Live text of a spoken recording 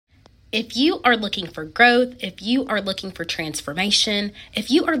If you are looking for growth, if you are looking for transformation, if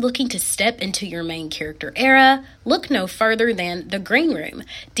you are looking to step into your main character era, look no further than The Green Room.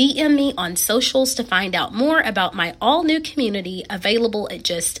 DM me on socials to find out more about my all-new community available at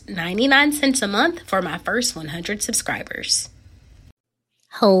just 99 cents a month for my first 100 subscribers.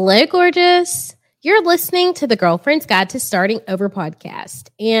 Hello, gorgeous. You're listening to the Girlfriend's Guide to Starting Over podcast,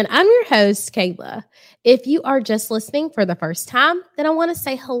 and I'm your host, Kayla. If you are just listening for the first time, then I want to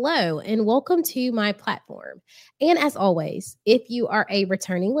say hello and welcome to my platform. And as always, if you are a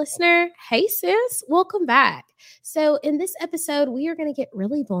returning listener, hey sis, welcome back. So in this episode, we are going to get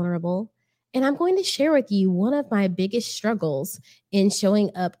really vulnerable, and I'm going to share with you one of my biggest struggles in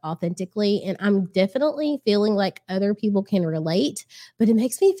showing up authentically. And I'm definitely feeling like other people can relate, but it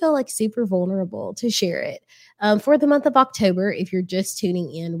makes me feel like super vulnerable to share it. For the month of October, if you're just tuning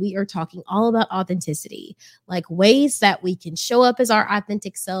in, we are talking all about authenticity, like ways that we can show up as our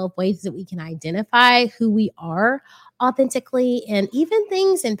authentic self, ways that we can identify who we are authentically, and even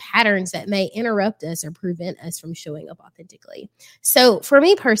things and patterns that may interrupt us or prevent us from showing up authentically. So for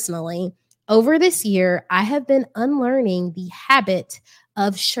me personally, over this year, I have been unlearning the habit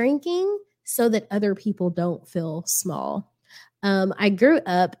of shrinking so that other people don't feel small. I grew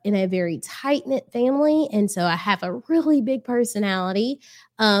up in a very tight-knit family, and so I have a really big personality.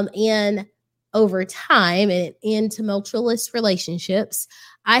 And over time and in tumultuous relationships,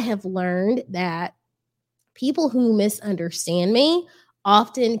 I have learned that people who misunderstand me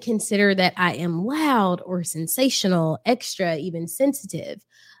often consider that I am loud or sensational, extra, even sensitive.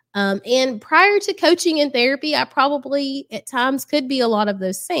 And prior to coaching and therapy, I probably at times could be a lot of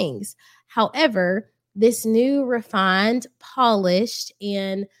those things. However, this new refined, polished,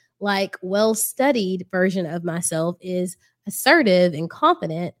 and like well-studied version of myself is assertive and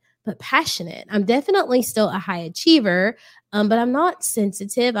confident, but passionate. I'm definitely still a high achiever, but I'm not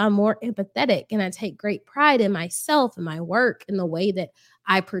sensitive. I'm more empathetic, and I take great pride in myself and my work and the way that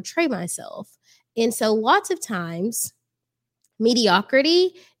I portray myself. And so lots of times,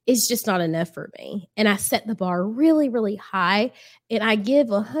 mediocrity is just not enough for me. And I set the bar really, really high, and I give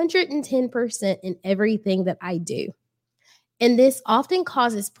 110% in everything that I do. And this often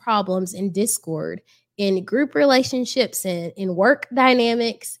causes problems and discord in group relationships and in work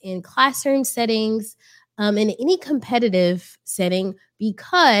dynamics, in classroom settings, in any competitive setting,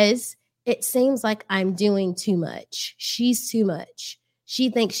 because it seems like I'm doing too much. She's too much.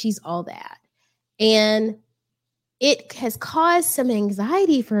 She thinks she's all that. And it has caused some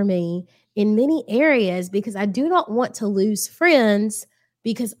anxiety for me in many areas because I do not want to lose friends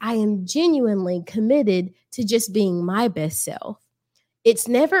because I am genuinely committed to just being my best self. It's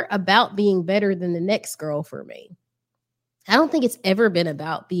never about being better than the next girl for me. I don't think it's ever been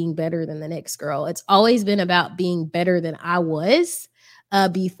about being better than the next girl. It's always been about being better than I was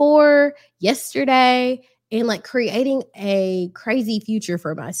before, yesterday, and like creating a crazy future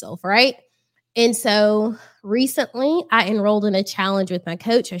for myself, right? And so recently I enrolled in a challenge with my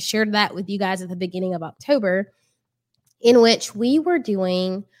coach. I shared that with you guys at the beginning of October, in which we were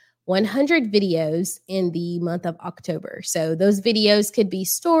doing 100 videos in the month of October. So those videos could be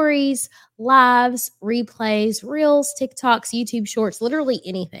stories, lives, replays, reels, TikToks, YouTube shorts, literally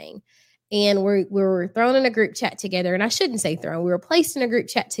anything. And we were thrown in a group chat together. And I shouldn't say thrown. We were placed in a group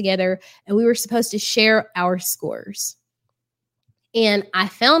chat together, and we were supposed to share our scores. And I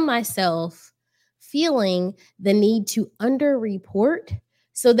found myself feeling the need to underreport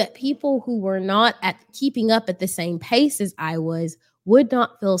so that people who were not keeping up at the same pace as I was would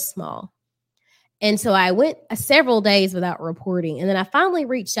not feel small. And so I went several days without reporting. And then I finally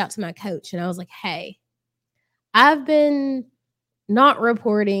reached out to my coach, and I was like, hey, I've been not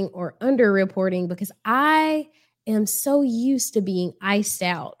reporting or underreporting because I am so used to being iced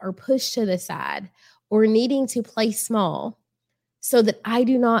out or pushed to the side or needing to play small, so that I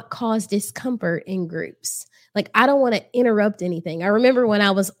do not cause discomfort in groups. Like, I don't want to interrupt anything. I remember when I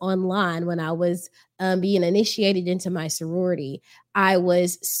was online, when I was being initiated into my sorority, I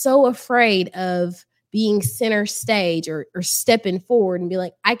was so afraid of being center stage or stepping forward and be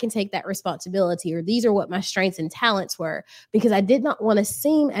like, I can take that responsibility, or these are what my strengths and talents were, because I did not want to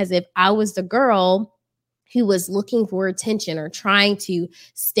seem as if I was the girl who was looking for attention or trying to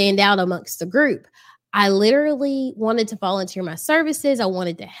stand out amongst the group. I literally wanted to volunteer my services. I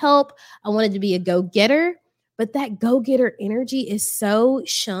wanted to help. I wanted to be a go-getter, but that go-getter energy is so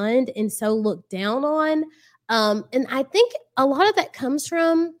shunned and so looked down on. And I think a lot of that comes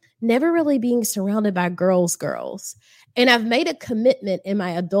from never really being surrounded by girls. And I've made a commitment in my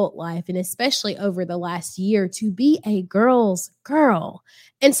adult life, and especially over the last year, to be a girl's girl.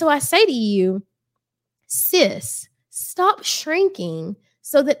 And so I say to you, sis, stop shrinking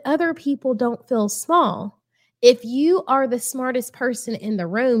so that other people don't feel small. If you are the smartest person in the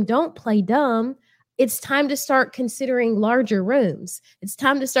room, don't play dumb. It's time to start considering larger rooms. It's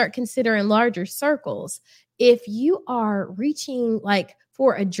time to start considering larger circles. If you are reaching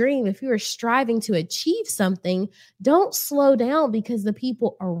for a dream, if you are striving to achieve something, don't slow down because the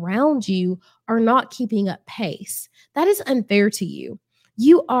people around you are not keeping up pace. That is unfair to you.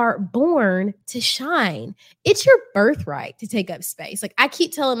 You are born to shine. It's your birthright to take up space. I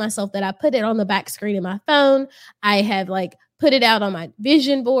keep telling myself that. I put it on the back screen of my phone. I have put it out on my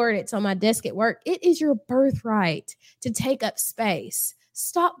vision board. It's on my desk at work. It is your birthright to take up space.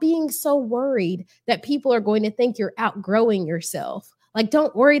 Stop being so worried that people are going to think you're outgrowing yourself.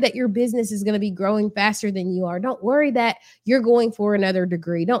 Don't worry that your business is going to be growing faster than you are. Don't worry that you're going for another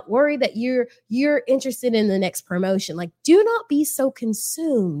degree. Don't worry that you're interested in the next promotion. Do not be so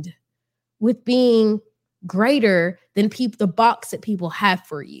consumed with being greater than the box that people have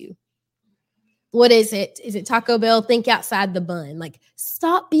for you. What is it? Is it Taco Bell? Think outside the bun.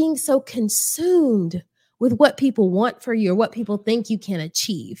 Stop being so consumed with what people want for you or what people think you can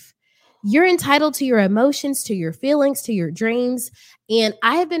achieve. You're entitled to your emotions, to your feelings, to your dreams. And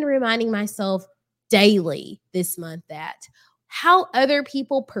I have been reminding myself daily this month that how other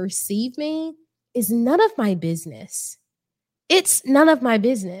people perceive me is none of my business. It's none of my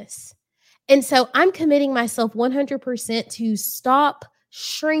business. And so I'm committing myself 100% to stop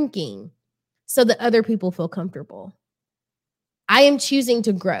shrinking so that other people feel comfortable. I am choosing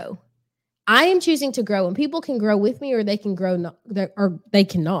to grow. I am choosing to grow, and people can grow with me or they can grow or they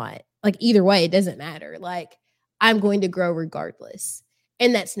cannot. Either way, it doesn't matter. I'm going to grow regardless.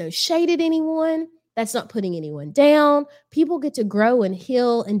 And that's no shade at anyone. That's not putting anyone down. People get to grow and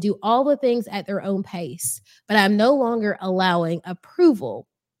heal and do all the things at their own pace. But I'm no longer allowing approval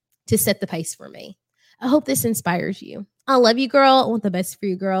to set the pace for me. I hope this inspires you. I love you, girl. I want the best for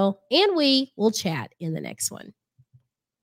you, girl. And we will chat in the next one.